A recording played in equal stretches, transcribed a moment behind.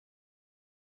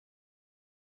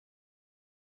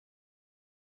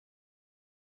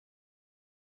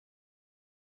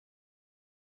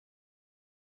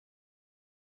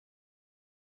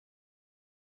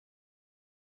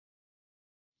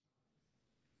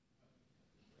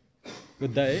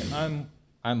Good day.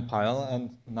 I'm Pavel,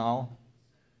 and now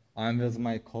I'm with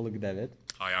my colleague David.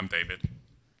 Hi, I'm David.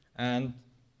 And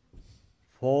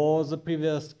for the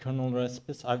previous kernel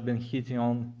recipes, I've been hitting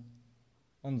on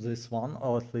this one,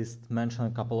 or at least mentioned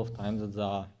a couple of times that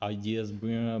the ideas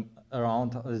bring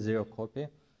around a zero copy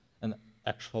and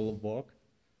actual work.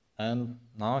 And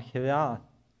now here we are,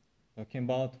 talking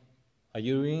about a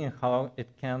URI and how it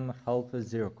can help with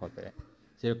zero copy.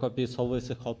 Zero copy is always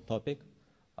a hot topic.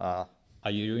 A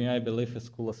URI, I believe, is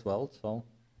cool as well.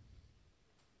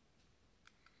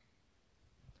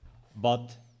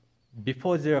 But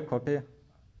before zero copy,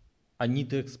 I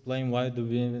need to explain why do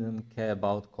we even care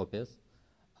about copies.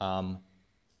 One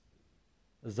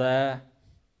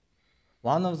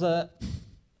of the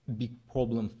big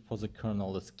problems for the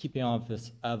kernel is keeping up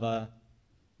with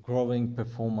ever-growing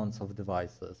performance of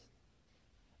devices.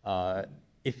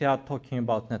 If we are talking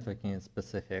about networking in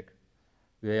specific,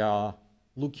 we are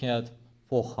looking at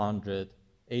 400,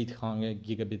 800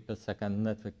 gigabit per second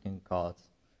networking cards,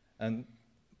 and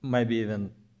maybe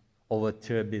even over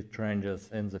terabit ranges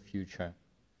in the future,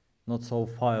 not so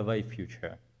far away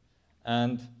future.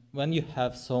 And when you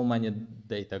have so many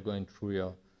data going through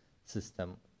your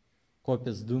system,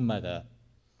 copies do matter.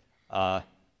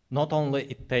 Not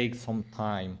only it takes some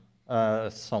time,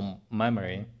 some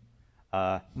memory,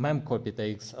 memcopy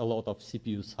takes a lot of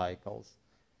CPU cycles.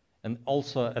 And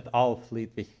also at our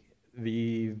fleet,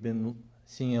 we've been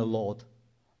seeing a lot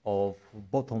of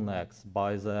bottlenecks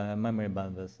by the memory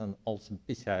bandwidth and also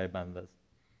PCI bandwidth.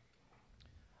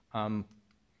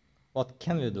 What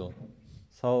can we do?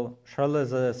 So surely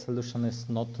the solution is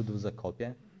not to do the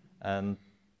copy, and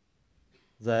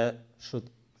there should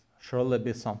surely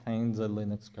be something in the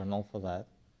Linux kernel for that.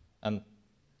 And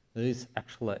this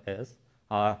actually is.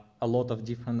 A lot of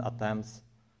different attempts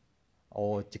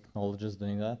or technologies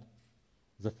doing that.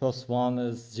 The first one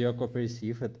is zero copy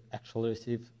receive. It actually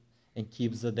receives and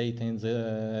keeps the data in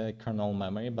the kernel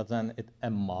memory, but then it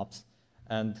maps.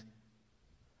 And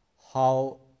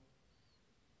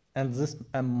this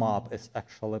mmap is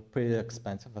actually pretty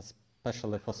expensive,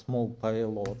 especially for small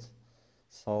payloads.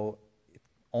 So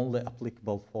it's only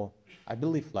applicable for, I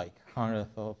believe, like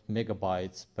hundreds of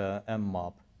megabytes per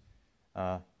mmap.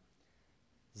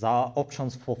 There are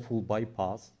options for full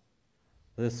bypass.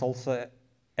 There's also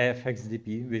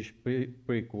AFXDP, which is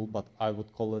pretty cool, but I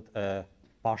would call it a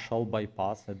partial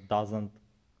bypass. It doesn't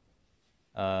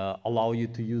allow you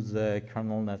to use the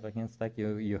kernel networking stack.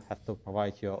 You have to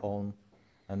provide your own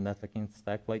networking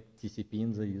stack like TCP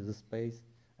in the user space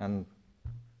and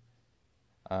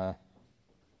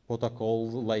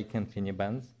protocols like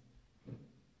InfiniBands.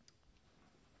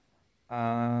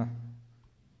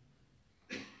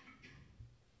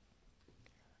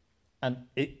 And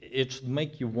it should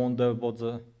make you wonder what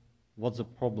the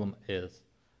problem is.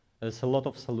 There's a lot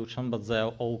of solutions, but they're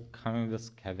all coming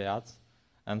with caveats.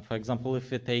 And for example,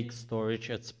 if you take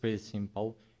storage, it's pretty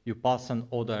simple. You pass an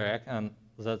order and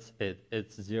that's it.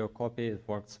 It's zero copy, it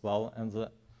works well, and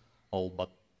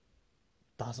but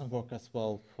doesn't work as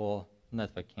well for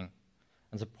networking.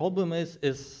 And the problem is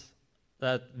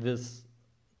that with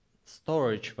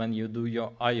storage, when you do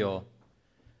your I/O,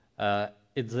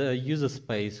 it's the user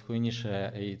space who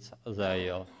initiates the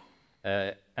I/O.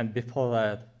 And before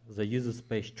that, the user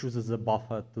space chooses a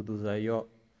buffer to do the I/O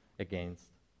against.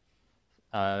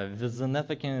 With the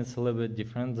networking, it's a little bit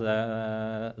different.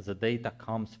 The data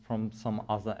comes from some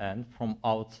other end, from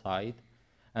outside.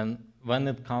 And when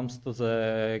it comes to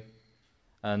the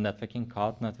networking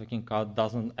card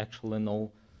doesn't actually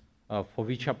know for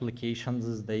which application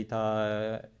this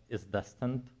data is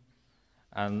destined.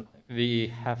 And we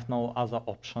have no other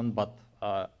option, but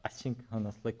I think,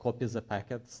 honestly, copy the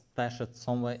packet, stash it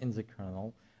somewhere in the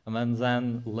kernel, and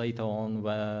then later on,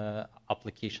 when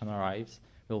application arrives,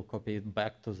 we'll copy it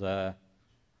back to the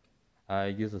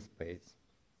user space.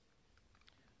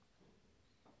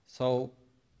 So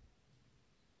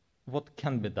what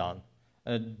can be done?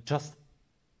 Just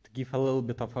to give a little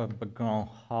bit of a background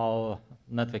how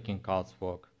networking cards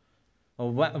work.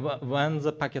 When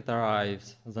the packet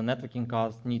arrives, the networking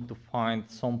cards need to find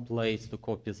some place to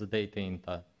copy the data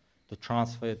into, to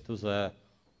transfer it to the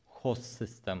host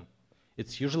system.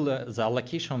 It's usually, the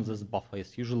allocation of this buffer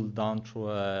is usually done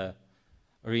through a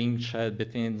ring shared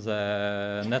between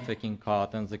the networking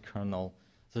card and the kernel.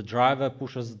 The driver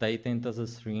pushes data into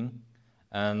this ring,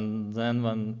 and then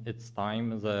when it's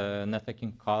time, the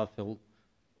networking card will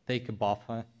take a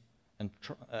buffer and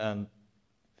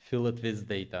fill it with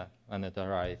data when it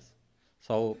arrives.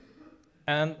 So,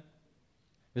 and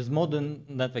with modern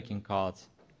networking cards,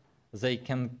 they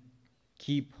can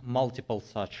keep multiple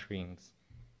such rings.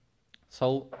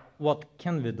 So what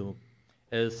can we do?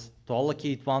 is to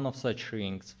allocate one of such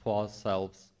rings for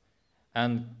ourselves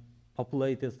and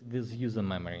populate it with user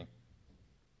memory.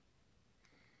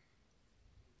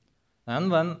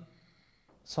 And when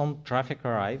some traffic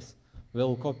arrives,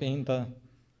 we'll copy into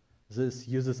this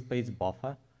user space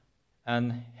buffer.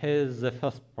 And here's the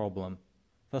first problem.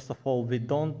 First of all, we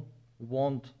don't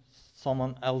want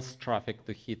someone else's traffic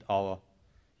to hit our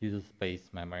user space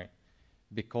memory,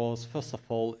 because first of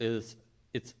all, it's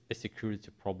a security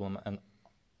problem, and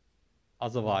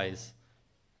otherwise,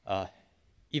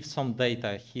 if some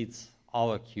data hits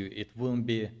our queue, it won't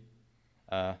be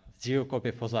zero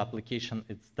copy for the application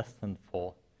it's destined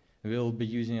for. We'll be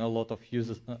using a lot of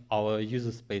our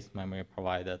user space memory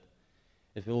provided.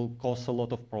 It will cause a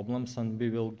lot of problems, and we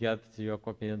will get zero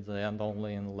copy at the end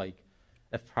only in like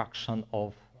a fraction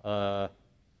of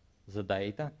the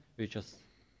data, which is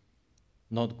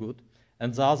not good.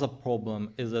 And the other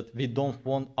problem is that we don't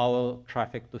want our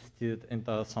traffic to steer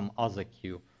into some other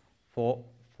queue for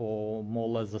more or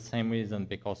less the same reason,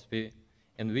 because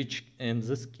in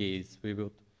this case we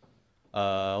would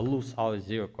lose our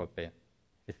zero copy.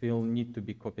 It will need to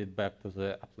be copied back to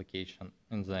the application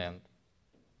in the end.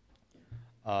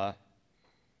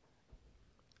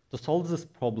 To solve this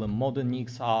problem, modern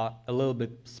NICs are a little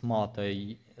bit smarter.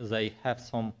 They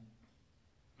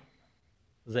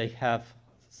have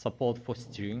support for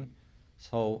steering.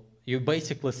 So you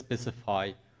basically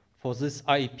specify for this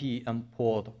IP and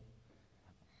port,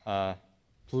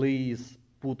 please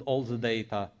put all the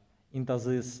data into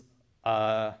this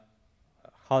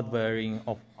hardware ring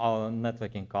of our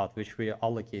networking card, which we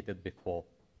allocated before.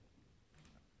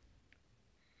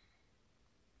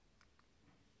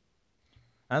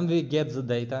 And we get the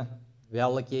data, we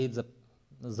allocate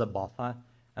the buffer,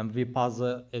 and we pass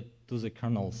it to the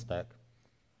kernel stack.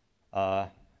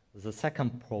 The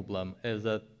second problem is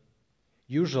that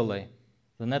usually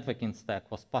the networking stack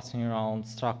was passing around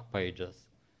struct pages.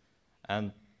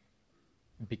 And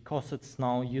because it's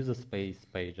now user space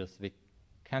pages, we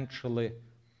can't really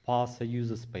pass a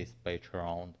user space page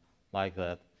around like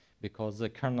that, because the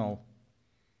kernel,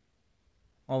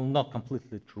 well, not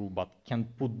completely true, but can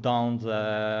put down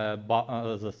the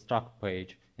struct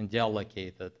page and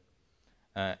deallocate it.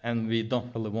 And we don't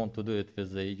really want to do it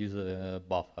with the user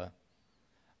buffer.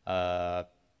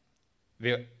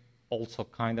 We're also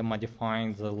kind of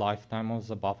modifying the lifetime of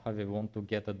the buffer. We want to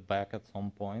get it back at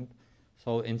some point.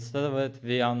 So instead of it,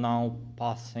 we are now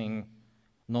passing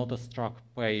not a struct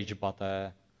page, but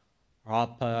a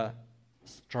wrapper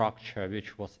structure,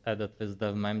 which was added with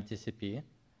the memTCP.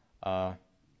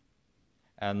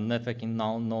 And networking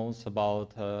now knows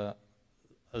about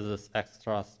this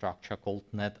extra structure called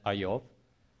net.io.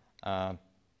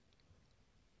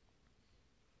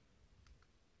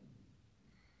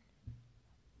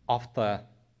 After,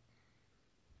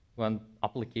 when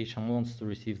application wants to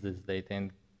receive this data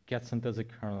and gets into the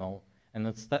kernel, and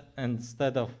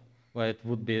instead of where it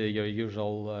would be your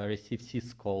usual receive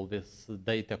syscall with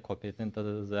data copied into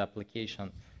the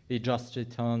application, we just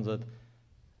return that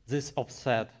this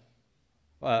offset,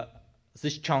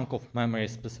 this chunk of memory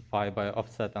specified by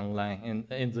offset and lang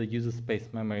in the user space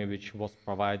memory, which was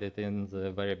provided in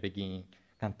the very beginning,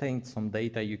 contains some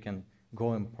data. You can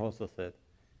go and process it.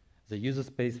 The user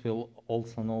space will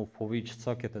also know for which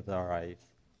socket it arrives,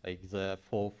 like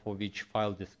for which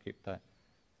file descriptor.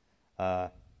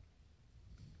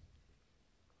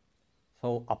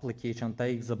 So application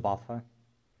takes the buffer,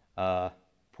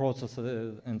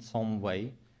 processes it in some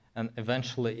way, and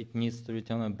eventually it needs to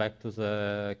return it back to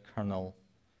the kernel.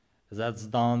 That's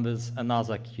done with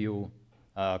another queue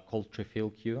called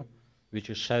refill queue, which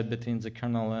is shared between the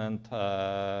kernel and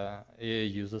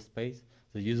user space.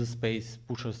 The user space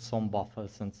pushes some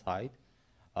buffers inside.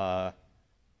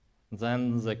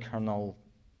 Then the kernel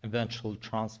eventually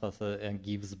transfers it and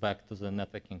gives back to the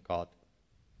networking card.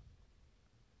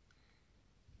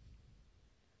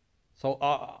 So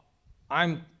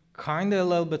I'm kind of a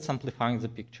little bit simplifying the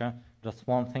picture. Just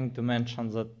one thing to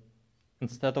mention, that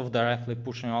instead of directly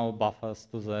pushing our buffers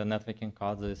to the networking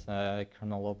card, there's a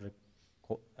kernel object,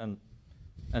 an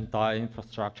entire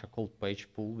infrastructure called page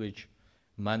pool, which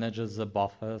manages the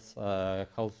buffers,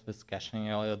 helps with caching,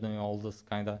 doing all this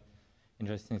kind of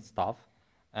interesting stuff.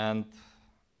 And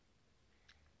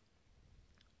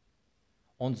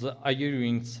on the IO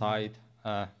ring side,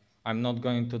 I'm not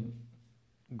going to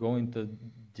go into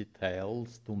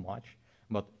details too much,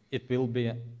 but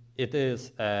it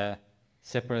is a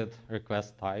separate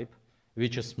request type,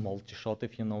 which is multi-shot,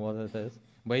 if you know what it is.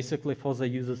 Basically, for the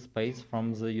user space,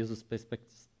 from the user space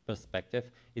perspective,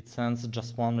 it sends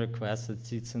just one request. It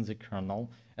sits in the kernel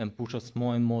and pushes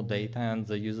more and more data, and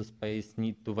the user space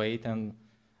need to wait and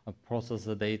process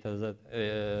the data that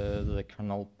the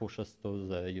kernel pushes to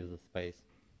the user space.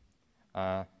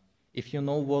 If you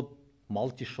know what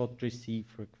multi-shot receive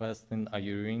request in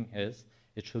Ayuring is,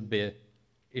 it should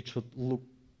look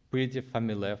pretty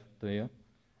familiar to you,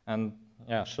 and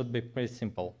yeah, should be pretty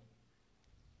simple.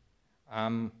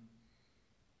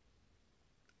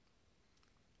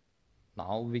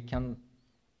 Now we can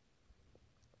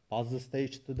pass the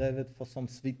stage to David for some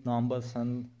sweet numbers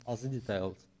and other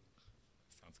details.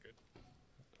 Sounds good.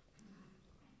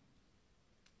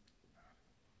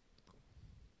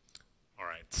 All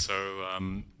right, so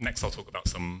next I'll talk about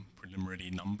some preliminary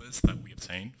numbers that we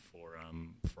obtained for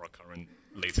our current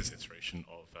latest iteration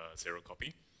of zero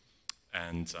copy.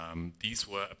 And these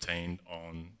were obtained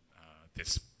on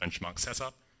this benchmark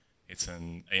setup. It's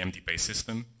an AMD-based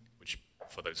system, which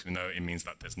for those who know, it means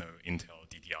that there's no Intel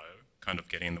DDIO kind of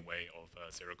getting in the way of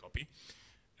zero copy.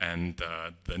 And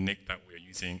the NIC that we're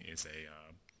using is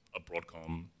a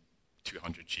Broadcom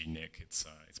 200G NIC. It's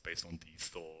based on the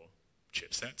Thor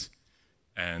chipset.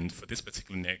 And for this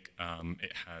particular NIC,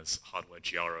 it has hardware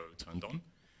GRO turned on.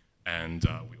 And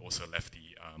we also left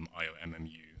the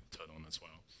IOMMU turned on as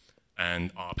well.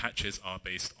 And our patches are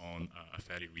based on a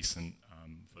fairly recent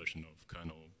version of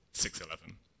kernel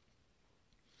 6.11.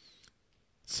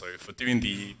 So for doing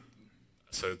the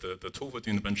tool for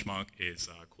doing the benchmark is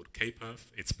called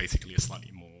KPerf. It's basically a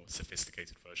slightly more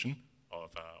sophisticated version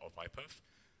of iPerf.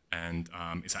 And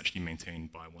it's actually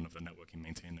maintained by one of the networking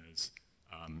maintainers,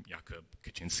 Jakub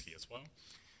Kaczynski as well.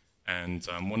 And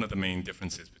one of the main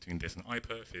differences between this and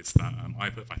iPerf is that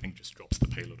iPerf, I think, just drops the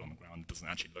payload on the ground. It doesn't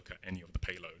actually look at any of the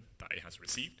payload that it has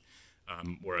received.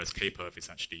 Whereas KPerf is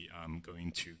actually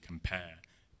going to compare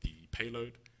the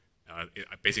payload.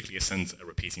 Basically, it sends a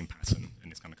repeating pattern,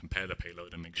 and it's going to compare the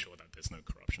payload and make sure that there's no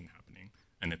corruption happening.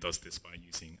 And it does this by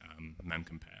using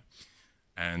memcompare.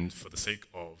 And for the sake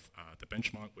of the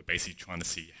benchmark, we're basically trying to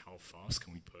see how fast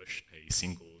can we push a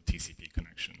single TCP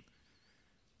connection.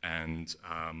 And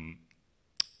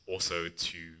also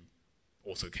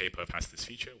KPerf has this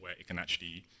feature where it can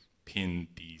actually pin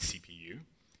the CPU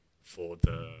for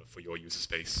your user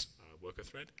space worker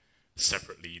thread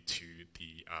separately to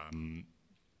the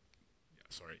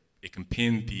it can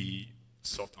pin the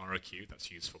soft RRQ that's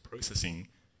used for processing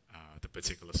the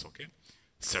particular socket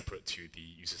separate to the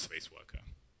user space worker.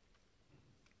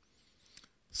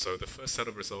 So the first set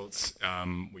of results,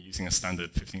 we're using a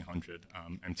standard 1500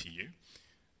 MTU.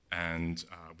 And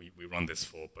we run this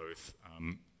for both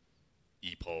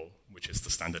ePOL, which is the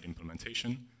standard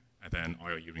implementation, and then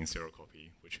IOUring zero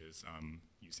copy, which is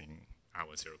using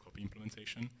our zero copy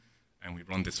implementation. And we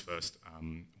run this first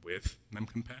with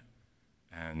memcompare,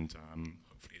 and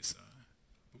hopefully it's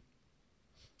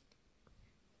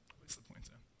where's the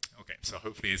pointer? Okay, so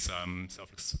hopefully it's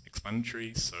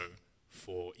self-explanatory. So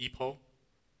for ePOL,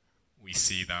 we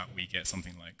see that we get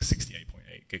something like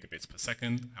 68.8 gigabits per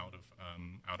second out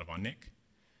of our NIC.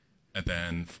 And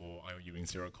then for IOUing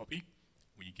zero copy,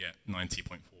 we get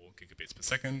 90.4 gigabits per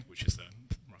second, which is a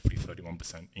roughly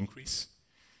 31% increase.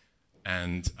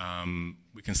 And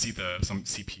we can see some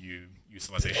CPU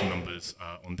utilization numbers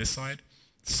on this side.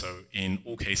 So in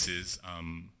all cases,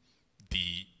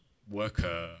 the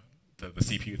worker, the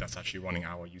CPU that's actually running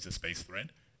our user space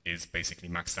thread is basically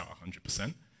maxed out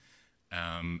 100%.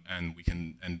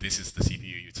 And this is the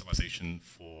CPU utilization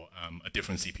for a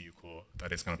different CPU core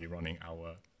that is going to be running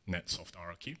our NetSoft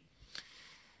RRQ.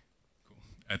 Cool.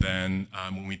 And then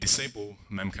when we disable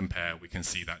memcompare, we can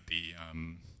see that the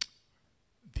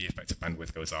effective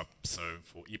bandwidth goes up. So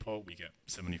for ePOL, we get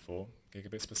 74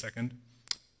 gigabits per second.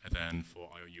 And then for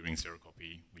IOUing zero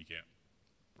copy, we get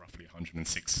roughly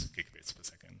 106 gigabits per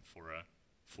second for a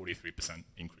 43%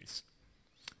 increase.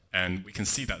 And we can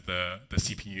see that the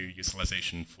CPU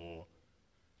utilization for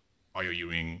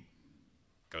IOUing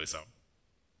goes up,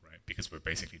 right? Because we're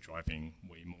basically driving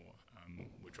way more.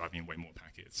 We're driving way more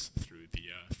packets through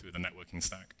the networking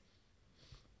stack.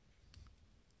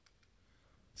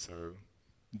 So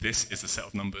this is a set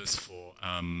of numbers for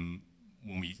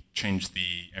when we change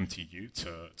the MTU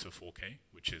to 4K,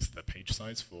 which is the page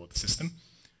size for the system.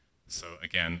 So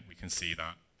again, we can see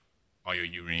that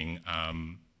IOUing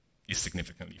is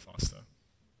significantly faster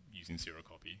using zero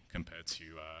copy compared to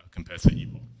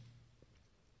ePOL.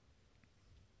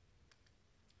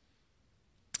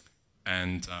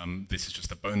 And this is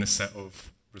just a bonus set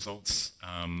of results.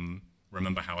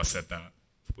 Remember how I said that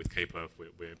with KPerf,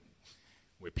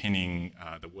 we're pinning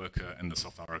the worker and the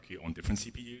soft hierarchy on different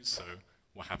CPUs. So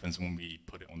what happens when we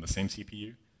put it on the same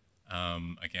CPU?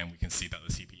 Again, we can see that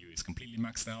the CPU is completely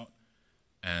maxed out.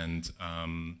 And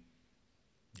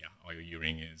yeah,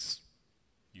 IOUing is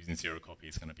using zero copy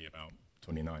is going to be about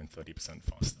 29, 30%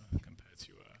 faster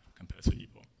compared to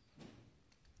ePOR.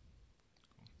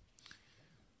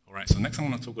 All right, so next I'm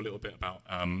going to talk a little bit about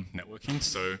networking.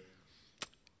 So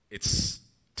it's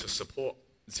to support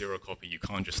zero copy, you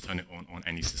can't just turn it on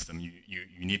any system.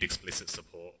 You need explicit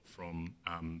support from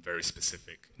very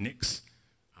specific NICs,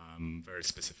 very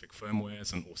specific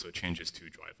firmwares, and also changes to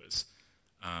drivers.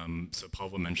 So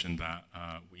Pavel mentioned that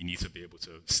we need to be able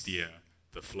to steer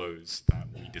the flows that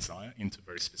we desire into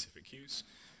very specific queues,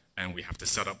 and we have to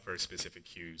set up very specific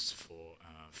queues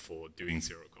for doing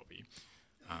zero copy.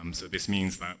 So this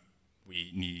means that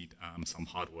we need some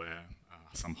hardware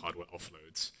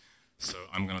offloads. So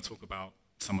I'm going to talk about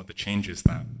some of the changes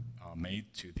that are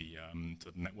made to the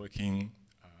networking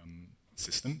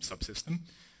subsystem,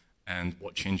 and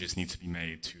what changes need to be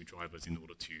made to drivers in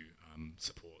order to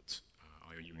support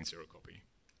IOU in zero copy.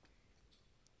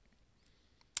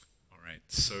 All right.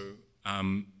 So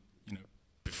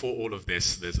before all of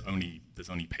this, there's only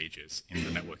pages in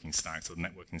the networking stack. So the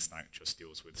networking stack just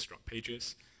deals with struct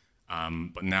pages.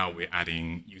 But now we're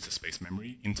adding user space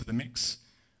memory into the mix.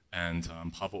 And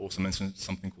Pavel also mentioned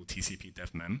something called TCP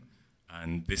devmem.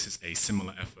 And this is a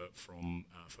similar effort from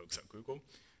folks at Google.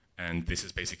 And this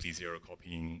is basically zero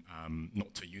copying,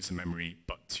 not to user memory,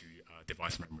 but to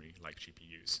device memory, like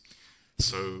GPUs.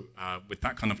 So with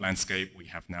that kind of landscape, we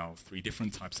have now 3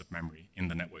 different types of memory in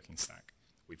the networking stack.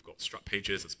 We've got struct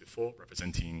pages, as before,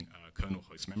 representing kernel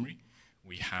host memory.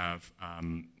 We have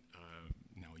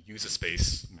now user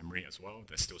space memory as well.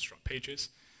 There's still struct pages.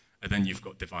 And then you've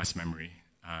got device memory,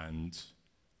 and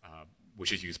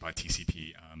which is used by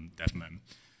TCP devmem.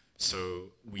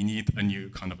 So we need a new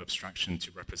kind of abstraction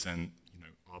to represent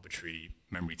arbitrary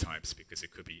memory types, because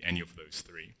it could be any of those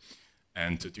 3.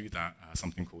 And to do that,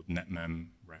 something called netmem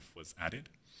ref was added.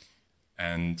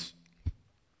 And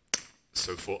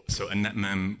so a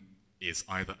netmem is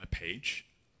either a page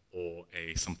or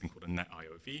something called a net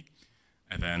IOV.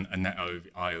 And then a net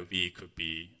IOV could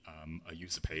be a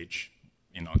user page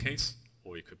in our case,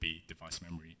 or it could be device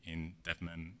memory in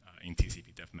devmem, in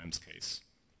TCP devmem's case.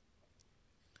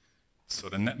 So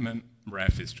the netmem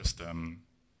ref is just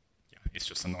it's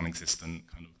just a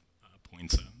non-existent kind of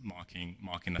pointer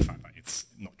marking the fact that it's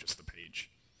not just a page.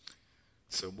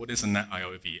 So what is a net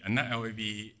IOV? A net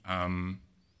IOV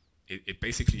it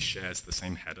basically shares the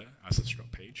same header as a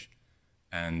struct page,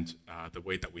 and the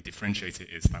way that we differentiate it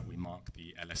is that we mark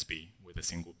the LSB with a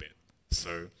single bit.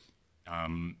 So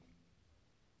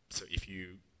if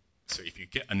you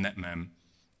get a netmem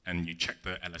and you check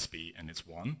the LSB and it's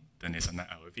 1, then it's a net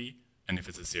IOV, and if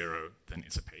it's a 0, then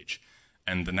it's a page.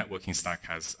 And the networking stack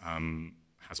has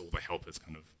all the helpers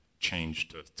kind of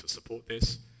changed to support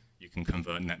this. You can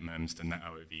convert netmems to net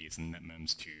IOVs and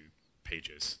netmems to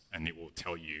pages, and it will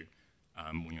tell you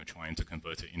when you're trying to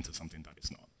convert it into something that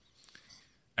it's not.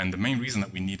 And the main reason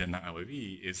that we need a net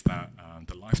IOV is that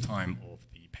the lifetime of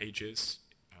the pages,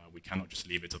 we cannot just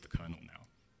leave it to the kernel now,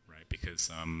 right? Because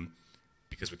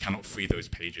we cannot free those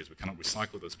pages, we cannot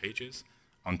recycle those pages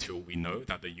until we know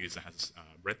that the user has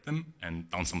read them and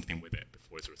done something with it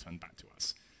before it's returned back to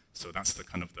us. So that's the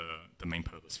kind of the main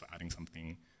purpose for adding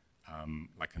something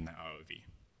like a net IOV.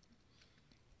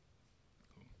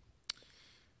 Cool.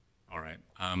 All right.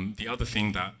 The other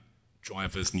thing that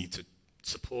drivers need to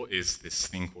support is this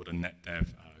thing called a netdev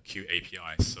queue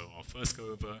API. So I'll first go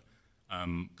over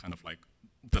kind of like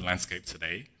the landscape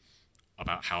today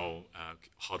about how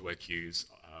hardware queues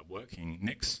work in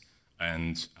NICs,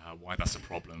 and why that's a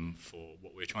problem for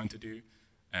what we're trying to do,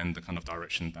 and the kind of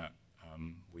direction that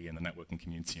we in the networking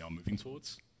community are moving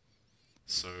towards.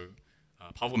 So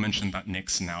Pavel mentioned that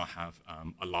NICs now have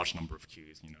a large number of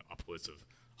queues, upwards of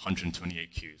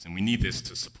 128 queues, and we need this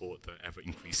to support the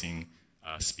ever-increasing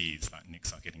speeds that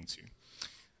NICs are getting to.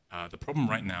 The problem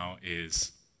right now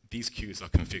is these queues are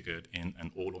configured in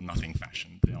an all-or-nothing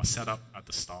fashion. They are set up at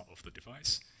the start of the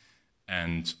device,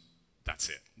 and that's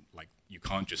it. Like, you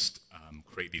can't just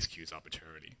create these queues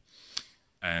arbitrarily.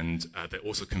 And they're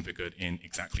also configured in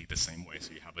exactly the same way.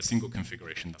 So you have a single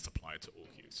configuration that's applied to all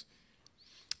queues.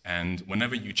 And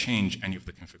whenever you change any of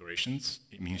the configurations,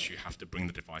 it means you have to bring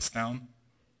the device down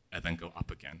and then go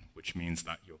up again, which means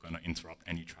that you're going to interrupt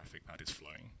any traffic that is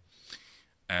flowing.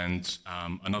 And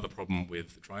another problem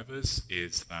with drivers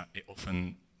is that it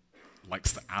often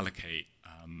likes to allocate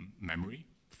memory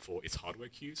for its hardware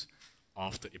queues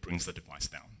after it brings the device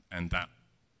down. And that,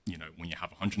 when you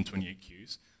have 128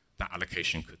 queues, that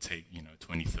allocation could take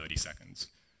 20, 30 seconds.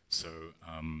 So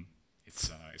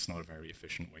it's not a very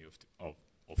efficient way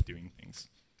of doing things.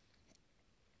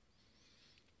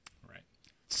 Right.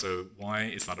 So why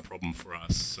is that a problem for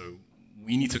us? So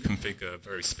we need to configure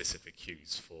very specific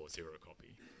queues for zero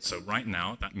copy. So right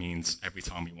now, that means every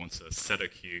time we want to set a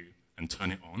queue and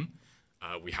turn it on,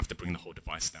 we have to bring the whole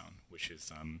device down, which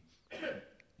is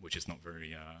not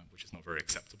very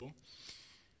acceptable.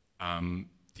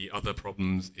 The other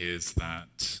problems is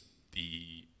that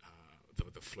the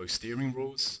flow steering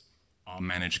rules are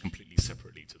managed completely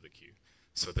separately to the queue.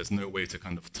 So there's no way to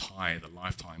kind of tie the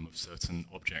lifetime of certain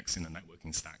objects in the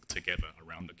networking stack together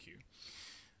around the queue.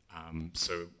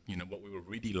 So what we would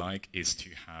really like is to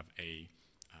have a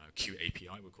queue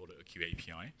API. We call it a queue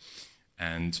API,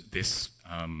 and this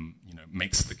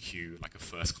makes the queue like a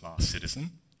first-class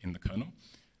citizen in the kernel.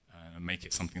 Make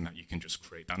it something that you can just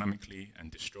create dynamically and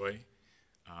destroy.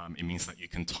 It means that you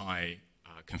can tie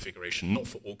configuration not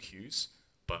for all queues,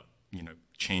 but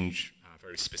change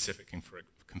very specific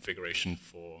configuration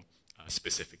for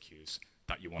specific queues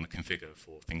that you want to configure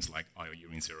for things like IOU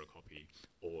in zero copy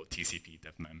or TCP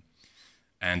devmem.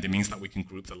 And it means that we can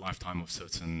group the lifetime of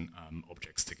certain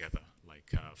objects together,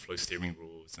 like flow steering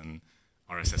rules and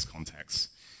RSS contexts.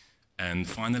 And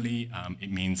finally,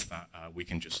 it means that we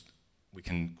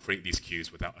can create these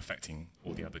queues without affecting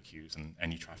all the other queues and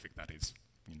any traffic that is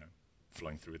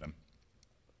flowing through them.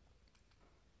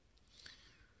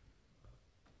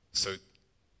 So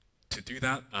to do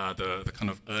that, the kind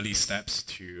of early steps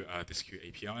to this queue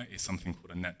API is something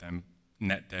called a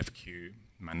netdev queue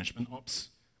management ops.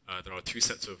 There are two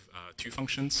sets of two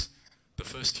functions. The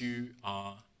first two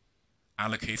are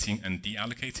allocating and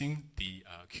deallocating the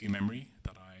queue memory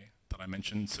that I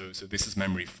mentioned. So this is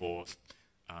memory for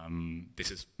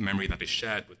this is memory that is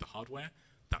shared with the hardware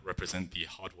that represent the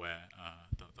hardware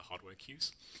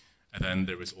queues. And then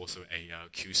there is also a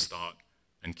queue start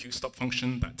and queue stop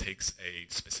function that takes a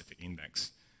specific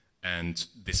index. And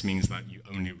this means that you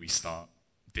only restart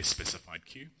this specified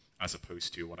queue, as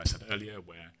opposed to what I said earlier,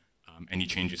 where any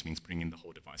changes means bringing the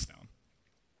whole device down.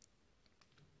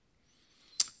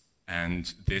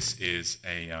 And this is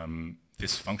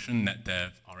this function,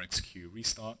 netdev rxqueue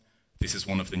restart. This is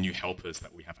one of the new helpers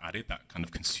that we have added that kind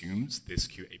of consumes this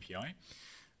queue API.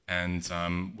 And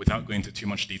without going into too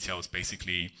much details,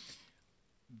 basically,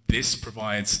 this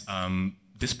provides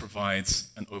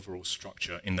an overall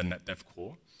structure in the netdev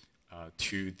core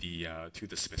to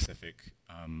the specific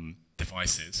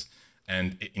devices,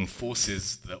 and it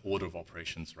enforces the order of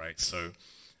operations, right? So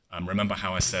remember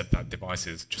how I said that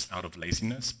devices, just out of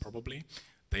laziness, probably,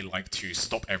 they like to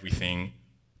stop everything,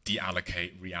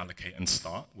 deallocate, reallocate, and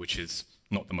start, which is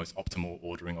not the most optimal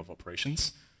ordering of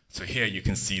operations. So here you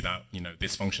can see that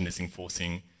this function is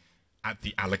enforcing at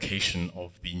the allocation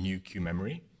of the new queue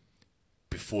memory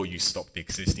before you stop the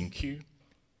existing queue.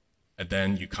 And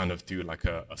then you kind of do like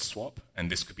a swap,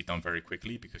 and this could be done very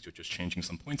quickly because you're just changing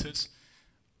some pointers.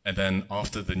 And then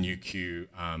after the new queue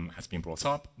has been brought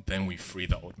up, then we free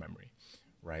the old memory,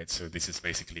 right? So this is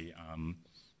basically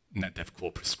netdev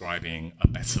core prescribing a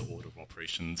better order of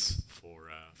operations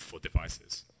for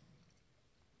devices.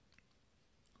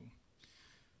 Cool.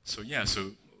 So yeah,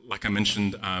 so like I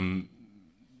mentioned,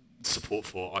 support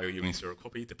for IOU in zero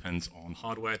copy depends on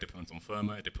hardware, depends on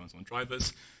firmware, depends on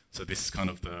drivers. So this is kind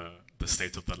of the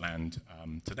state of the land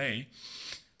today.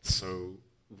 So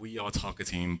we are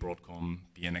targeting Broadcom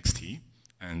BNXT,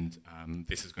 and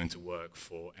this is going to work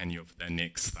for any of their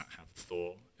NICs that have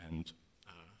Thor and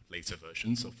later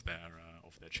versions of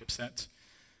their chipset.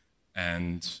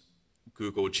 And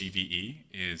Google GVE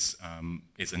is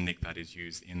a NIC that is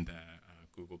used in their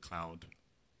Google Cloud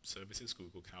services,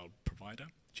 Google Cloud Provider,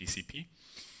 GCP.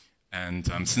 And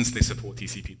since they support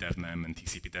TCP devmem, and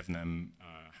TCP devmem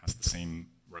has the same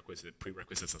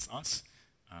prerequisites as us,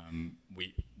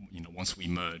 once we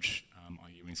merge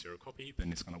IU in zero copy,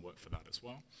 then it's going to work for that as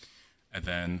well. And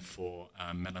then for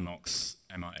Mellanox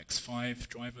MRX5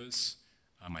 drivers,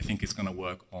 I think it's going to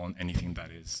work on anything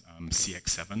that is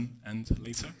CX7 and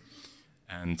later.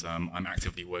 And I'm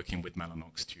actively working with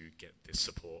Mellanox to get this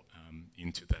support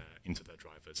into their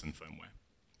drivers and firmware.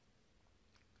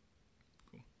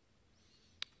 Cool.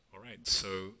 All right,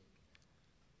 so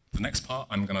the next part,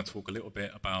 I'm going to talk a little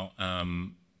bit about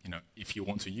if you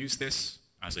want to use this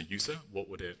as a user, what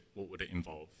would it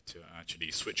involve to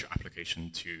actually switch your application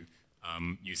to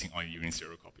using IU in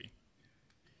zero copy?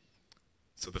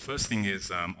 So the first thing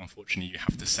is, unfortunately, you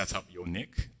have to set up your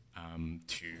NIC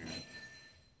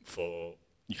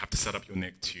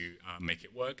to make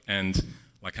it work. And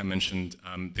like I mentioned,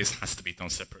 this has to be done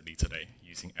separately today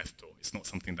using FTOR. It's not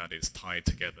something that is tied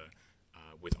together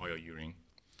with IOUing.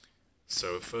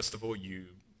 So first of all, you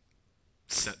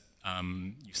set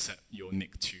your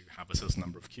NIC to have a certain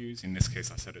number of queues. In this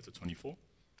case, I set it to 24.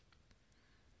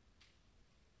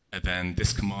 And then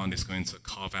this command is going to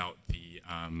carve out the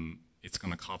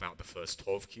first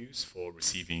 12 queues for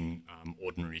receiving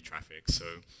ordinary traffic. So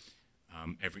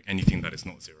anything that is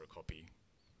not zero copy.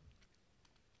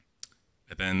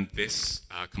 And then this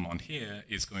command here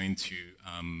is going to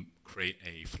create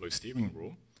a flow steering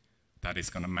rule that is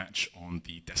going to match on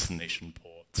the destination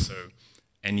port. So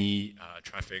any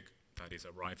traffic that is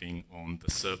arriving on the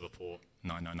server port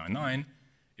 9999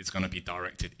 is going to be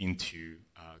directed into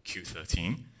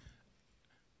Q13.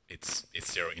 It's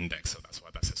zero index, so that's why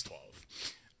that says 12.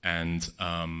 And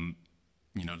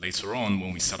later on,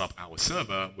 when we set up our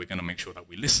server, we're going to make sure that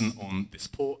we listen on this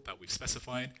port that we've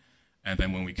specified. And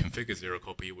then when we configure zero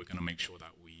copy, we're going to make sure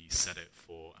that we set it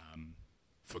for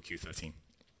Q13.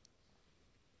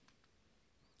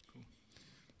 Cool.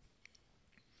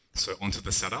 So onto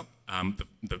the setup.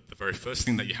 The very first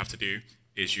thing that you have to do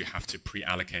is you have to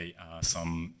pre-allocate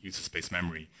some user space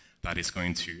memory that is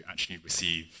going to actually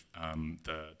receive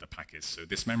the package. So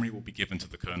this memory will be given to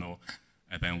the kernel,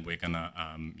 and then we're going to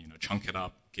chunk it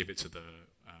up, give it to the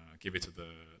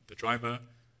driver.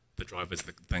 The driver is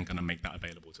then going to make that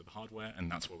available to the hardware, and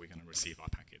that's where we're going to receive our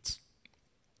packets.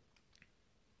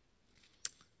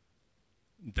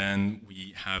 Then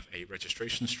we have a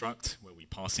registration struct where we're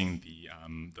passing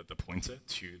the pointer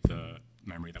to the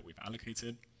memory that we've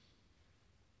allocated.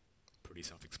 Pretty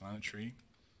self-explanatory.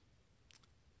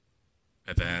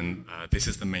 And then this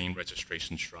is the main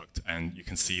registration struct, and you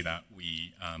can see that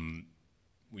we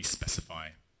specify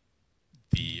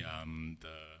the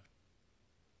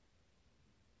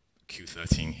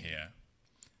Q13 here,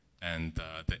 and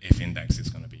the if index is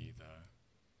going to be the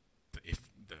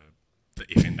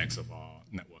if index of our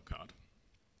network card.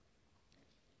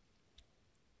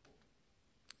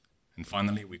 And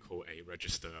finally, we call a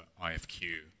register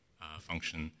IFQ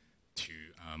function to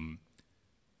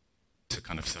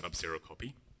kind of set up zero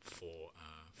copy for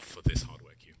this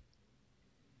hardware queue.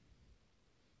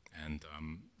 And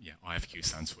IFQ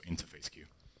stands for interface queue.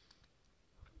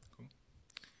 Cool.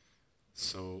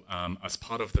 So as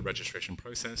part of the registration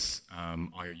process,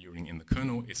 IO Uring in the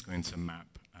kernel is going to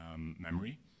map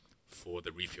memory for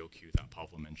the refill queue that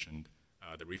Pavel mentioned.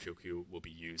 The refill queue will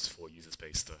be used for user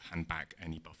space to hand back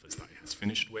any buffers that it has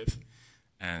finished with.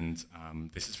 And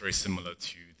this is very similar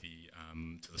to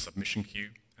the submission queue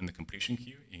and the completion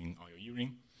queue in IO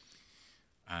Uring.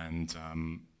 And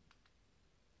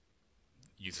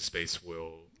user space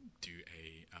will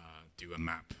do a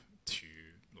map to,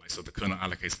 so the kernel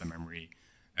allocates the memory,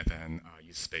 and then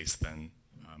user space then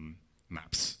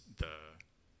maps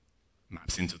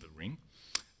into the ring,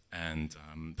 and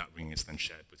that ring is then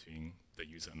shared between the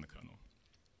user and the kernel.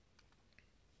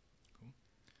 Cool.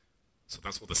 So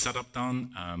that's all the setup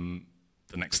done.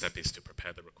 The next step is to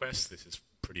prepare the request. This is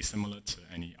pretty similar to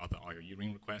any other IO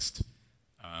Uring request.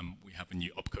 We have a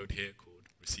new opcode here called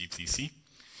receive.zc.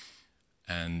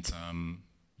 And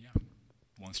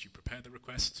once you prepare the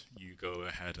request, you go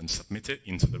ahead and submit it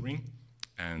into the ring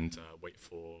and wait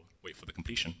for the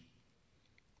completion.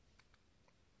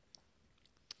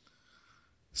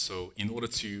 So in order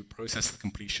to process the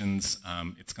completions,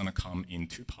 it's going to come in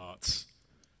two parts.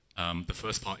 The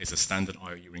first part is a standard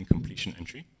IO Uring completion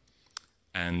entry.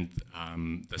 And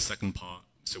the second part,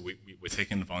 so we're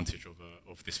taking advantage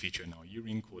of this feature in our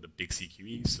Uring called a big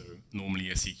CQE. So normally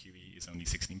a CQE is only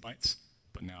 16 bytes,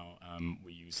 but now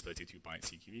we use 32-byte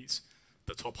CQEs.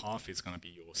 The top half is going to be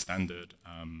your standard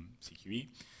CQE,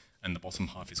 and the bottom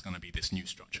half is going to be this new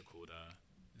structure called a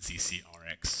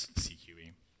ZCRX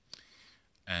CQE.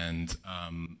 And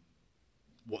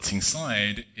what's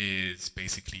inside is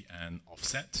basically an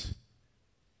offset.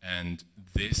 And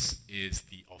this is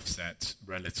the offset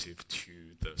relative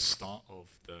to the start of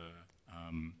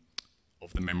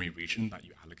the memory region that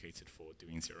you allocated for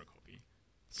doing zero copy.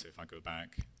 So if I go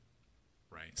back,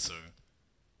 right, so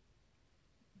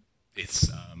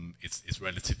it's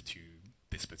relative to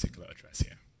this particular address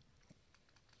here.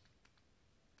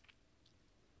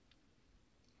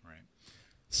 Right.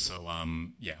 So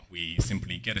we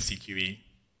simply get a CQE.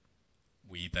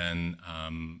 We then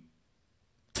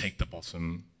take the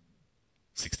bottom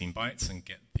 16 bytes and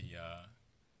get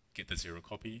the zero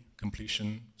copy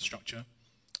completion structure,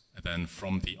 and then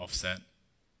from the offset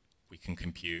we can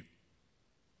compute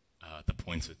the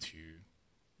pointer to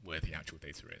where the actual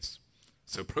data is.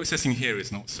 So processing here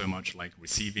is not so much like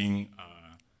receiving,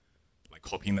 like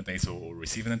copying the data or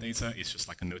receiving the data. It's just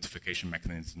like a notification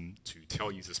mechanism to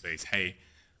tell user space, hey,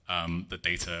 the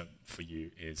data for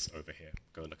you is over here.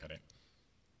 Go look at it.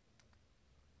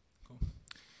 Cool.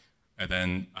 And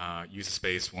then user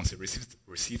space, once it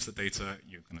receives the data,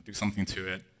 you're going to do something to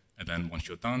it. And then once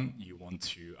you're done, you want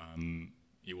to,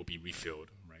 it will be refilled,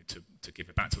 right, to give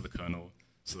it back to the kernel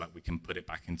so that we can put it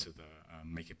back into the,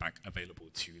 make it back available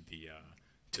to the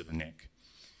NIC.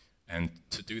 And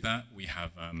to do that, we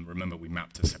have, remember we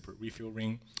mapped a separate refill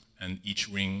ring, and each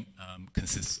ring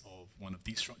consists of one of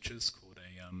these structures called a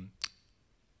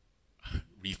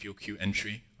refill queue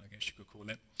entry, I guess you could call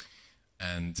it.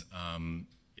 And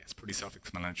yeah, it's pretty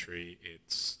self-explanatory.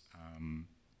 It's,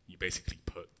 you basically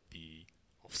put the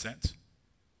offset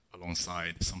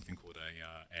alongside something called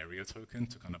a area token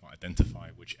to kind of identify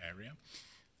which area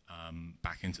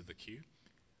back into the queue.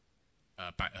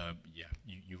 Yeah,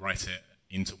 you write it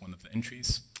into one of the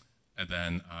entries, and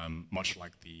then much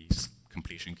like the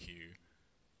completion queue,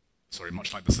 sorry,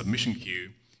 much like the submission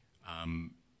queue,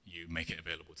 you make it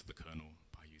available to the kernel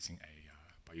by using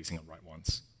a write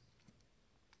once.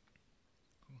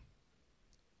 Cool.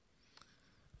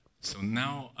 So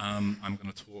now I'm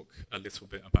going to talk a little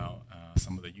bit about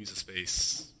some of the user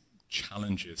space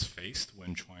challenges faced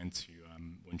when trying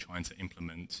to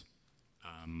implement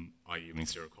IU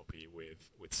zero copy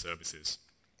with services.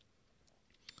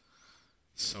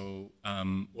 So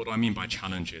what do I mean by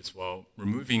challenges? Well,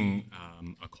 removing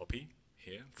a copy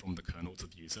here from the kernel to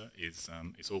the user is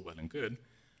all well and good,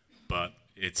 but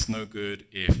it's no good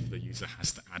if the user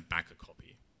has to add back a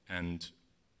copy. And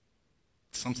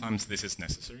sometimes this is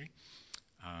necessary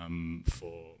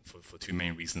for two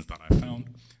main reasons that I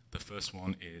found. The first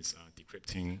one is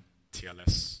decrypting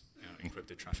TLS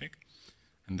encrypted traffic.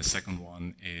 And the second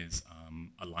one is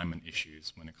alignment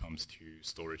issues when it comes to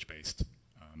storage-based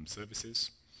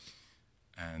services.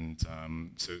 And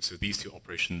so these two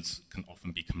operations can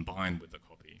often be combined with the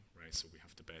copy, right? So we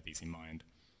have to bear these in mind.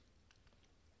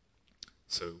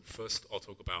 So first, I'll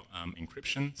talk about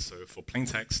encryption. So for plain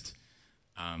text,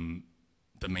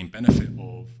 the main benefit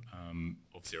of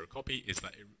zero copy is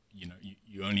that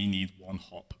you only need one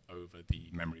hop over the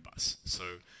memory bus.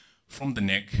 So from the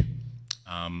NIC,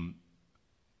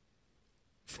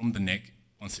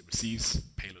 once it receives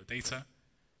payload data,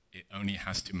 it only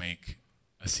has to make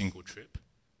a single trip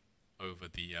over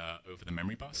the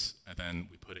memory bus, and then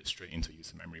we put it straight into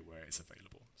user memory where it's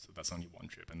available. So that's only one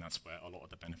trip, and that's where a lot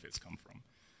of the benefits come from.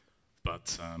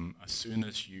 But as soon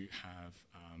as you have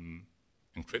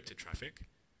encrypted traffic,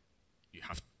 you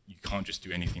can't just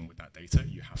do anything with that data.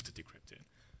 You have to decrypt it,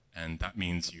 and that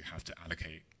means you have to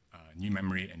allocate new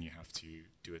memory, and you have to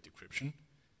do a decryption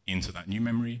into that new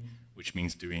memory, which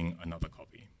means doing another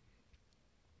copy.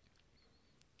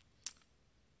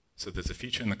 So there's a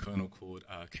feature in the kernel called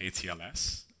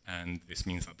KTLS, and this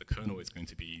means that the kernel is going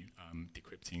to be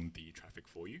decrypting the traffic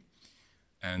for you.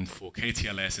 And for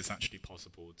KTLS, it's actually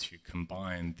possible to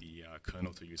combine the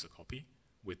kernel to user copy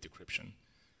with decryption.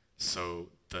 So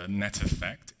the net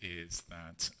effect is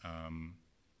that,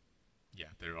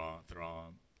 yeah,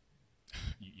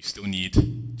 you still need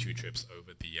two trips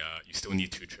over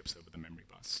the memory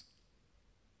bus.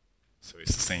 So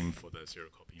it's the same for the zero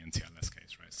copy and TLS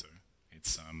case, right? So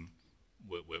it's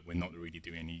we're not really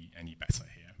doing any better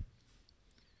here.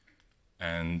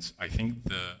 And I think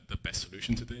the best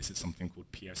solution to this is something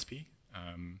called PSP.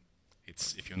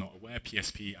 It's, if you're not aware,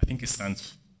 PSP, I think it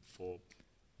stands for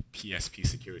PSP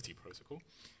Security Protocol.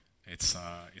 It's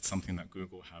something that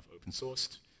Google have open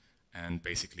sourced, and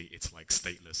basically it's like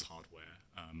stateless hardware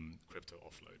crypto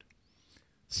offload.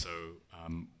 So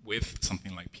with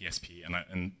something like PSP,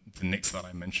 and the NICs that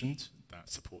I mentioned that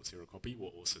support zero copy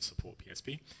will also support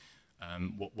PSP.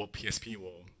 What PSP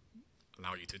will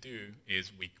allow you to do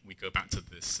is we go back to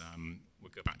this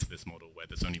model where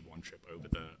there's only one trip over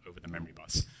the memory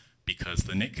bus, because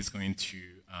the NIC is going to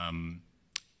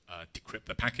decrypt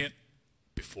the packet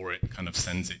before it kind of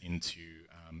sends it into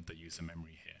the user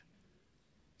memory here.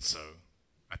 So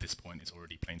at this point, it's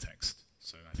already plain text.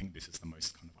 So I think this is the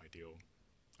most kind of ideal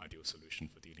solution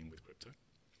for dealing with crypto.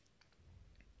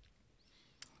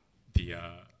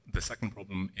 The second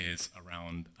problem is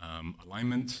around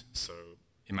alignment. So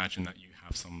imagine that you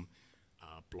have some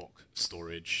block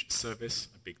storage service,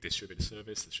 a big distributed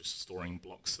service that's just storing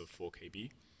blocks of 4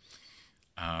 KB.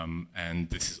 And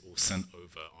this is all sent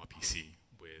over RPC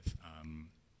with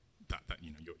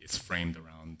it's framed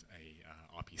around a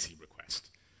RPC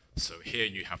request. So here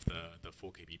you have the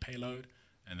 4 KB payload,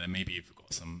 and then maybe you've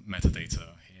got some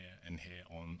metadata here and here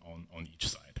on each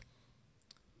side.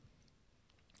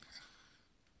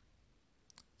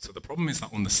 So the problem is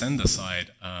that on the sender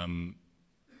side,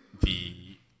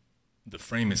 the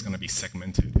frame is going to be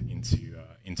segmented into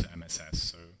MSS.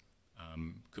 So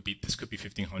this could be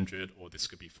 1500, or this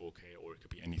could be 4K, or it could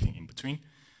be anything in between,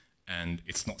 and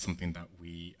it's not something that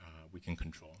we can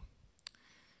control.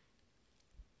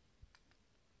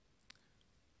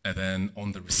 And then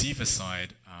on the receiver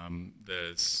side,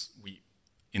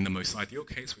 In the most ideal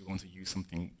case, we want to use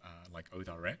something like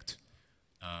odirect,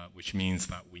 which means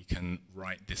that we can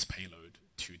write this payload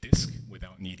to disk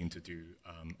without needing to do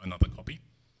another copy.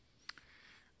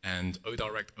 And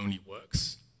odirect only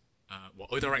works, well,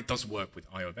 odirect does work with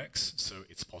I of X, so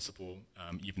it's possible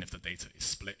even if the data is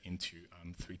split into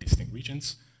 3 distinct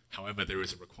regions. However, there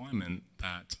is a requirement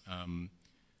that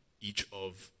each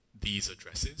of these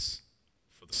addresses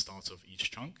for the start of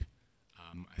each chunk,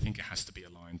 I think it has to be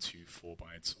aligned to 4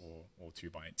 bytes or 2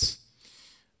 bytes.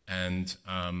 And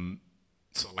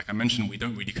so like I mentioned, we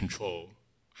don't really control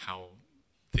how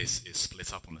this is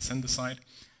split up on the sender side,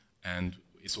 and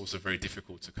it's also very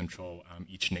difficult to control.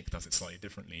 Each NIC does it slightly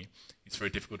differently. It's very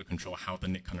difficult to control how the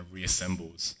NIC kind of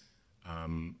reassembles,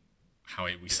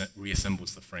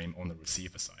 reassembles the frame on the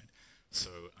receiver side. So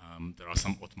there are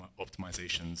some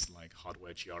optimizations like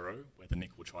hardware GRO, where the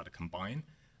NIC will try to combine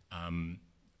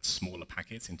smaller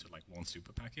packets into like one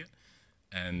super packet,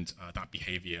 and that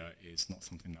behavior is not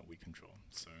something that we control.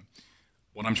 So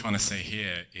what I'm trying to say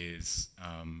here is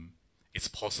it's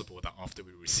possible that after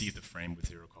we receive the frame with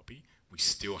 0 copy, we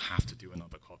still have to do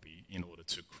another copy in order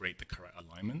to create the correct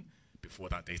alignment before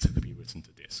that data could be written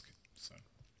to disk. So,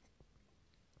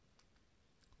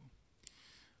 cool.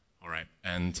 All right,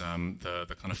 and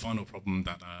the kind of final problem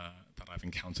that I've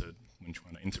encountered when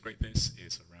trying to integrate this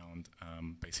is around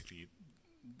basically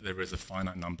there is a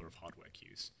finite number of hardware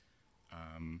queues.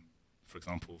 For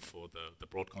example, for the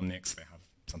Broadcom NICs, they have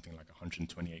something like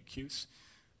 128 queues.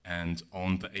 And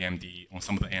on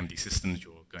some of the AMD systems,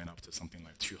 you're going up to something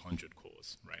like 200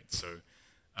 cores, right? So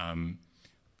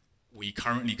we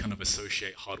currently kind of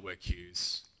associate hardware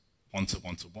queues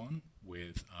one-to-one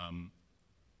with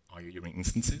IO ring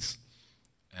instances,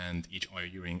 and each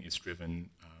IO ring is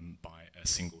driven by a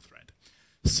single thread.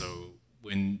 So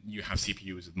when you have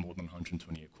CPUs with more than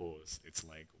 128 cores, it's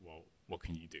like, well, what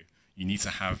can you do? You need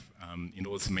to have, in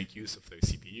order to make use of those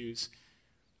CPUs,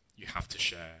 you have to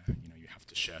share, you have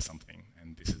to share something,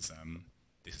 and this is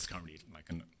currently like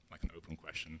an open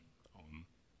question on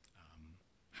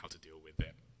how to deal with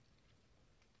it.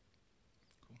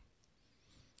 Cool.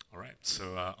 All right,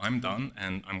 so I'm done,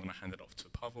 and I'm going to hand it off to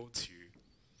Pavel to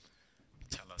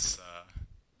tell us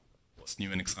what's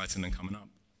new and exciting and coming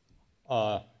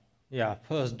up. Yeah,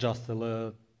 first just a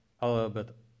little bit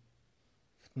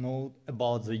note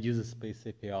about the user space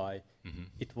API. Mm-hmm.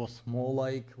 It was more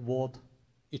like what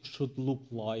it should look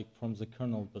like from the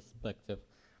kernel perspective,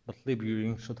 but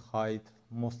libring should hide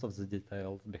most of the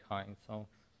details behind. So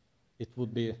it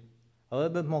would be a little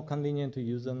bit more convenient to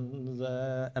use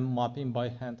the mapping by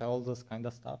hand, all this kind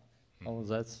of stuff. Mm-hmm. Oh,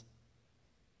 that's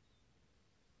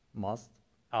must.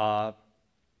 The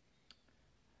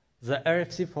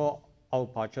RFC for our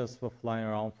patches were flying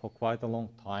around for quite a long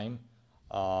time.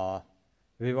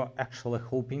 We were actually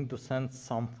hoping to send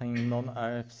something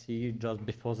non-RFC just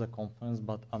before the conference,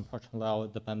 but unfortunately our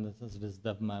dependencies with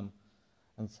DevMem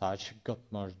and such got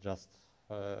merged just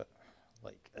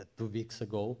 2 weeks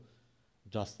ago,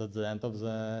 just at the end of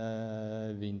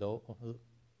the window, of the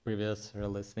previous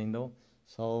release window.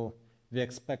 So we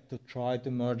expect to try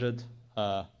to merge it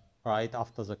right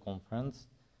after the conference,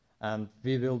 and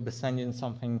we will be sending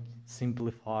something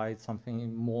simplified,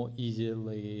 something more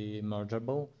easily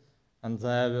mergeable. And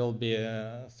there will be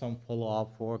some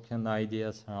follow-up work and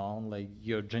ideas around like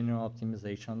your general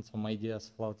optimization, some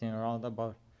ideas floating around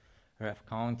about ref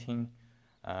counting.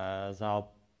 There are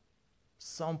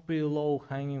some pretty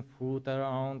low-hanging fruit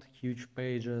around huge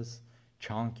pages,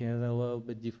 chunking it a little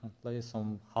bit differently.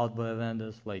 Some hardware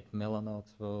vendors like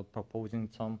Mellanox were proposing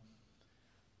some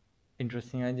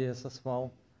interesting ideas as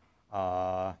well.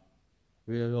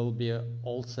 We will be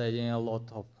also adding a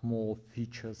lot of more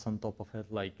features on top of it,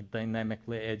 like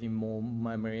dynamically adding more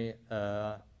memory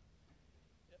to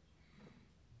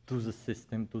the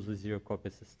system, to the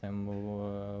zero-copy system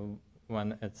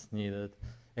when it's needed.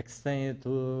 Extend it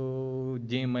to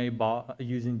DMA buff,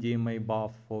 using DMA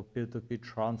buff for peer-to-peer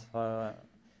transfer,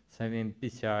 saving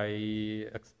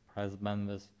PCI Express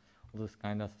bandwidth, all this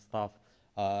kind of stuff.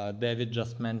 David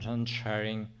just mentioned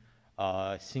sharing.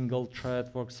 Single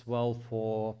thread works well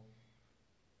for,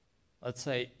 let's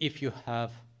say, if you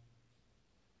have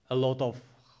a lot of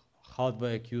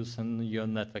hardware queues in your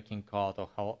networking card,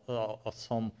 or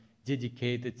some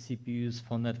dedicated CPUs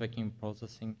for networking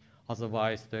processing.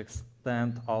 Otherwise, to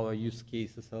extend our use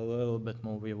cases a little bit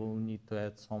more, we will need to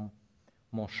add some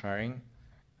more sharing.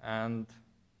 And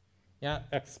yeah,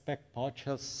 expect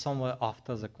patches somewhere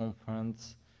after the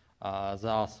conference.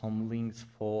 There are some links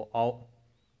for our,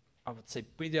 I would say,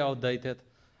 pretty outdated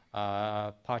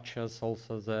patches,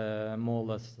 also the more or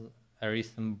less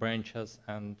recent branches,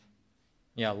 and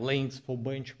yeah, links for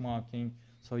benchmarking,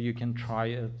 so you can try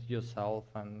it yourself.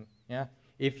 And yeah,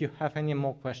 if you have any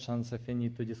more questions, if you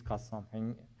need to discuss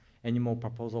something, any more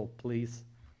proposal, please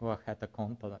go ahead and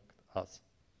contact us.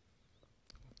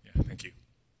 Yeah, thank you.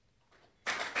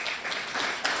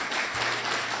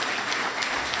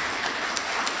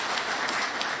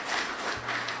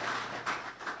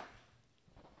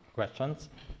 Questions?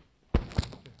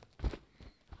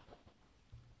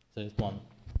 There's one.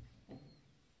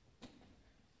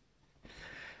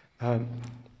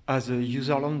 As a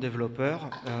userland developer,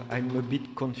 I'm a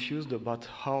bit confused about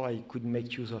how I could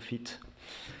make use of it.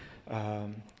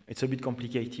 It's a bit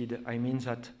complicated. I mean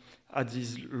that at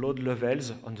these load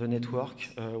levels on the network,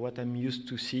 what I'm used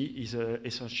to see is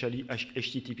essentially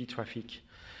HTTP traffic.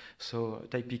 So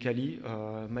typically,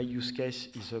 my use case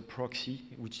is a proxy,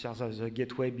 which serves as a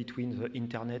gateway between the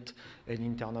internet and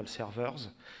internal servers.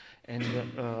 And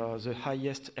the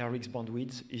highest RX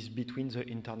bandwidth is between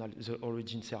the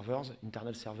origin servers,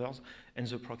 internal servers, and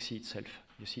the proxy itself.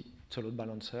 You see, it's a load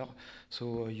balancer.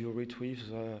 So you retrieve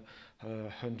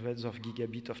hundreds of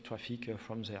gigabits of traffic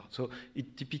from there. So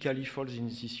it typically falls in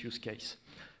this use case.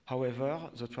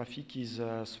 However, the traffic is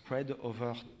spread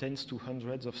over tens to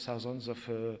hundreds of thousands of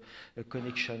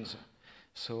connections.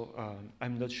 So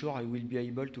I'm not sure I will be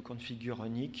able to configure a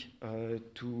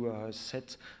NIC to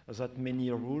set that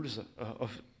many rules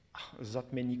of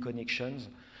that many connections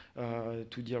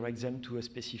to direct them to a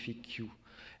specific queue.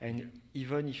 And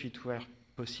even if it were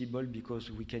possible, because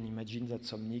we can imagine that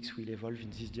some NICs will evolve in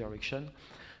this direction,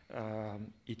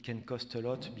 it can cost a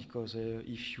lot, because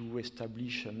if you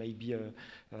establish maybe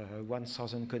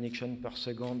 1,000 connections per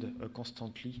second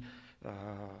constantly,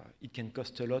 it can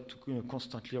cost a lot to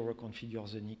constantly reconfigure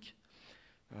the NIC.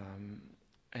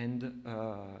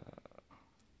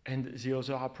 And the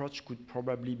other approach could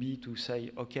probably be to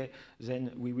say, okay,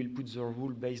 then we will put the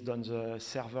rule based on the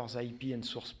server's IP and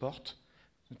source port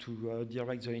to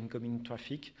direct the incoming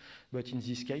traffic. But in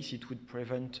this case, it would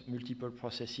prevent multiple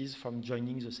processes from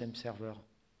joining the same server,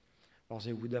 or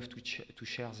they would have to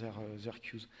share their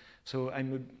queues. So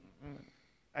I'm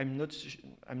not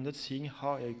seeing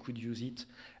how I could use it,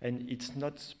 and it's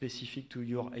not specific to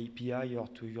your API or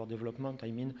to your development.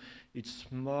 I mean, it's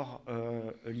more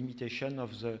a limitation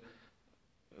of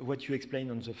what you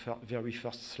explained on the very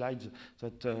first slide,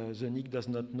 that the NIC does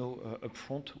not know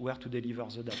upfront where to deliver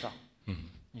the data. Mm-hmm.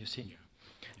 You see?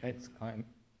 Yeah. It's kind.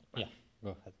 Yeah,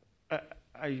 go ahead.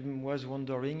 I was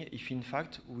wondering if, in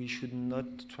fact, we should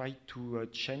not try to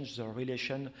change the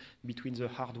relation between the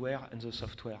hardware and the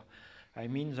software. I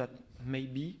mean that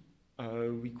maybe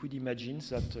we could imagine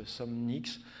that some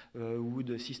NICs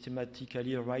would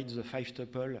systematically write the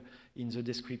 5-tuple in the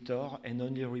descriptor and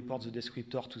only report the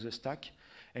descriptor to the stack.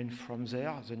 And from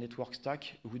there, the network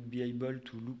stack would be able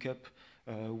to look up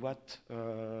what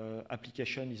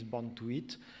application is bound to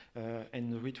it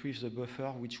and retrieve the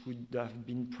buffer, which would have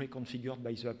been pre-configured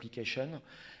by the application,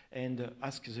 and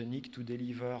ask the NIC to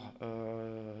deliver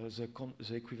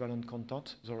the equivalent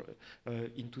content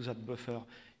into that buffer.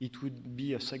 It would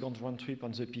be a second round trip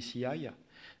on the PCI.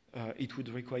 It would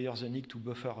require the NIC to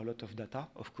buffer a lot of data,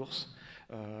 of course,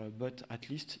 but at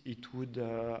least it would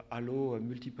allow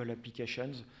multiple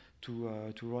applications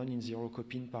to run in zero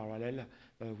copy in parallel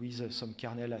with some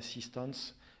kernel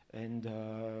assistance and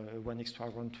one extra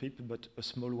round trip, but a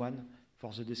small one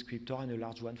for the descriptor and a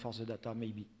large one for the data,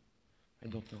 maybe. I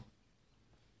don't know.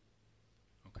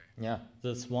 Okay. Yeah,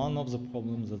 that's one of the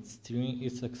problems, that steering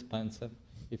is expensive.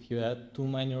 If you add too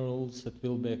many rules, it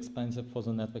will be expensive for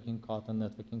the networking card, and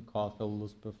networking card will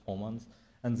lose performance.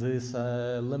 And there is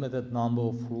a limited number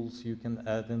of rules you can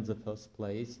add in the first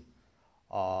place.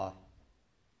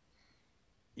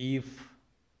 If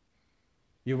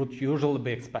you would usually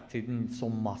be expecting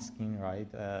some masking, right?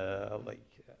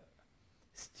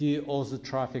 Steer all the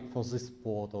traffic for this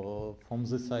port or from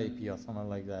this IP or something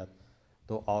like that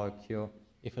to our queue.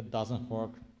 If it doesn't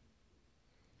work.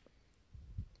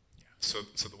 Yeah. So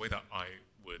the way that I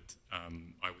would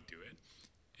do it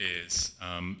is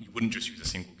you wouldn't just use a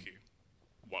single queue.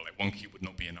 Well, like one queue would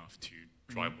not be enough to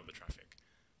drive all the traffic.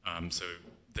 So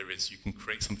you can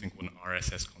create something called an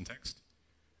RSS context,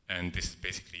 and this is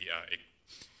basically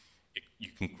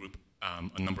you can group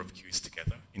a number of queues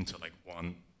together into like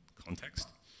one context,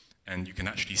 and you can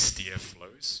actually steer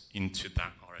flows into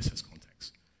that RSS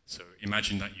context. So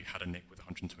imagine that you had a NIC with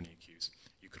 128 queues.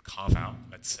 You could carve out,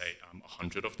 let's say,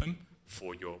 100 of them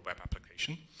for your web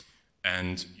application,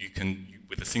 and you can,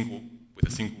 with a single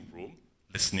rule,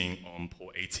 listening on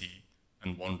port 80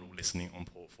 and one rule listening on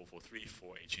port 443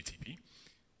 for HTTP,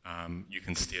 you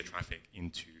can steer traffic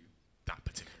into that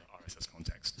particular RSS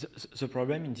context. The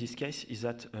problem in this case is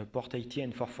that port 80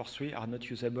 and 443 are not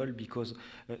usable because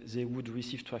they would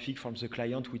receive traffic from the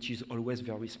client, which is always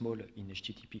very small in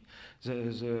HTTP.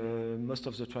 Most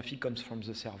of the traffic comes from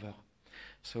the server.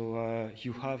 So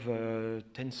you have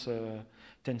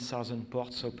 10,000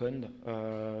 ports opened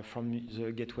from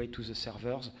the gateway to the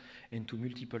servers and to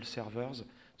multiple servers.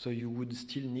 So you would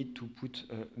still need to put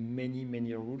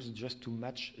many rules just to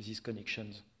match these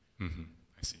connections. Mm-hmm.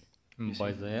 I see.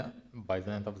 By the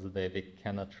end of the day, we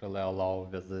cannot really allow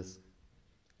with this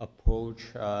approach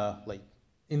like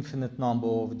infinite number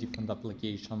of different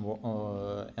applications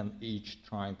and each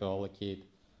trying to allocate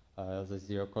the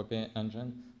zero copy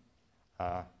engine.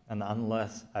 And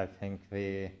unless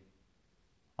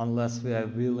we are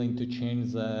willing to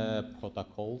change the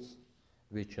protocols,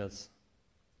 which is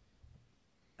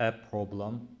a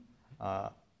problem, I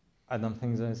don't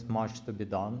think there is much to be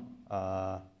done.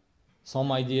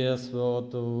 Some ideas were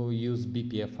to use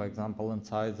BPF, for example,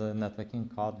 inside the networking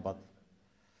card, but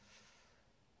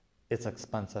it's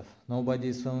expensive. Nobody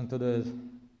is willing to do it.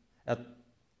 At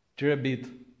 3 bit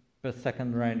per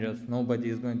second ranges, nobody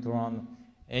is going to run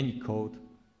any code,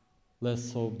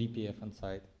 less so BPF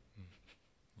inside.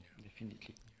 Yeah.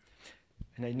 Definitely.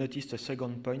 And I noticed a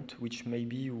second point, which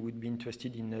maybe you would be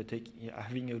interested in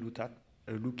having a look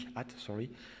at,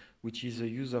 which is the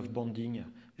use of bonding,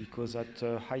 because at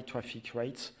high traffic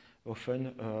rates,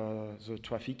 often the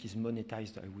traffic is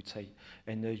monetized, I would say,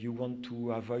 and you want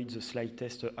to avoid the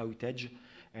slightest outage,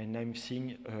 and I'm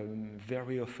seeing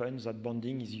very often that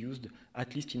bonding is used,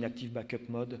 at least in active backup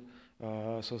mode,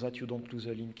 so that you don't lose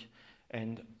a link.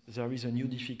 And there is a new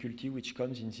difficulty which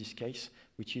comes in this case,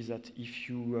 which is that if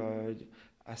you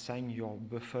assign your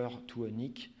buffer to a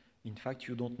NIC, in fact,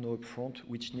 you don't know upfront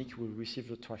which NIC will receive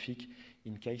the traffic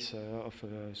in case of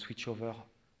a switchover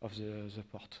of the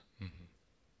port.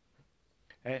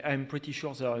 Mm-hmm. I'm pretty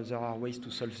sure there are ways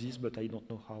to solve this, but I don't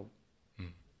know how.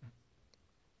 Mm.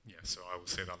 Yeah, so I would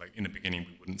say that like in the beginning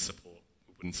we wouldn't support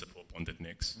bonded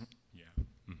NICs. Mm. Yeah,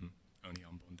 only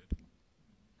unbonded.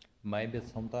 Maybe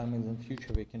sometime in the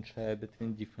future we can share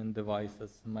between different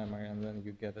devices memory and then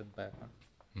you get it back.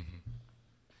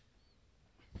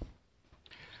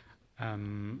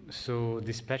 So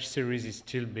this patch series is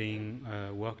still being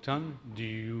worked on. Do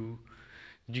you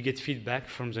get feedback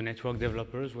from the network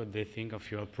developers, what they think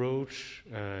of your approach?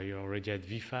 You're already at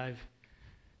V5.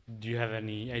 Do you have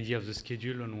any idea of the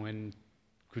schedule on when it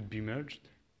could be merged?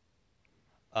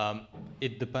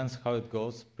 It depends how it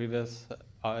goes. Previous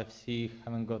RFC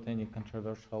haven't got any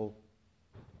controversial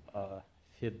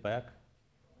feedback,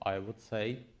 I would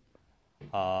say.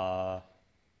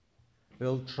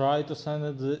 We'll try to send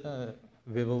it.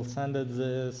 We will send it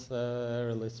this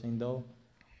release window.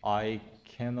 I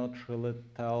cannot really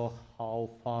tell how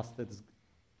fast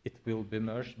it will be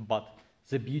merged, but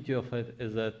the beauty of it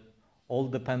is that all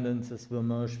dependencies will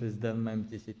merge with devmem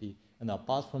TCP. And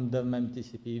apart from devmem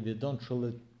TCP, we don't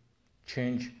really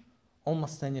change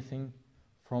almost anything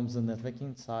from the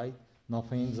networking side.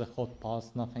 Nothing in the hot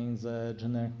path, nothing in the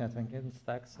generic networking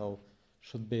stack. So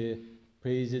should be a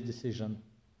pretty easy decision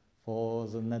for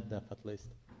the NetDev at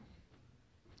least.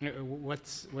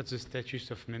 What's the status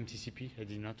of memTCP? I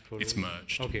did not follow. It's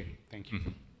merged. Okay, thank you.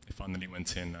 It finally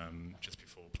went in just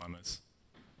before plumbers.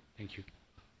 Thank you.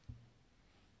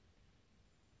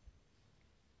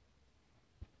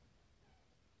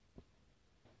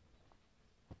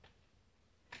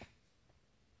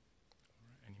 All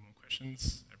right, any more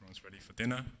questions? Everyone's ready for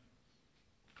dinner?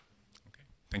 Okay,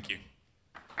 thank you.